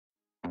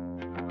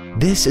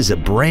This is a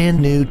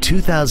brand new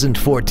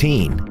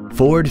 2014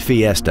 Ford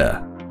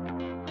Fiesta.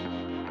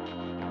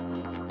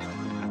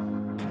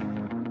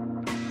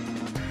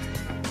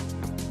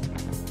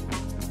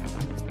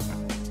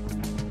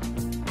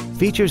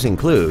 Features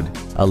include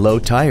a low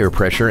tire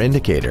pressure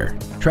indicator,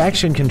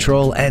 traction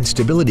control and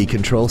stability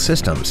control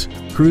systems,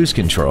 cruise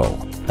control,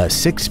 a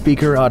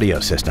 6-speaker audio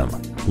system,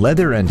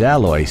 leather and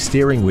alloy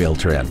steering wheel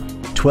trim,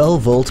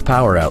 12-volt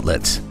power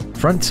outlets,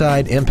 front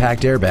side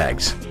impact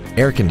airbags,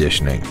 air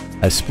conditioning,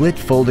 a split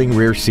folding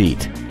rear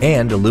seat,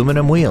 and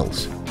aluminum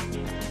wheels.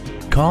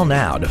 Call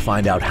now to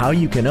find out how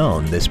you can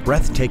own this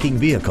breathtaking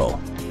vehicle.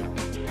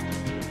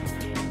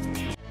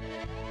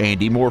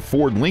 Andy Moore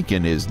Ford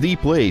Lincoln is the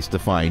place to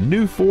find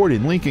new Ford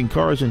and Lincoln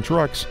cars and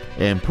trucks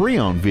and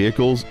pre-owned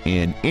vehicles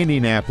in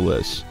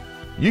Indianapolis.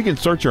 You can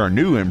search our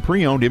new and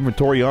pre-owned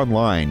inventory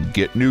online,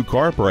 get new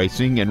car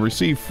pricing, and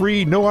receive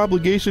free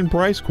no-obligation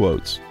price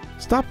quotes.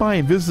 Stop by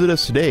and visit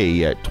us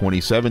today at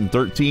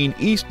 2713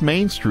 East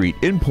Main Street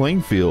in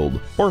Plainfield,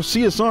 or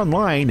see us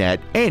online at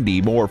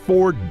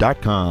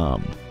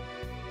andymoreford.com.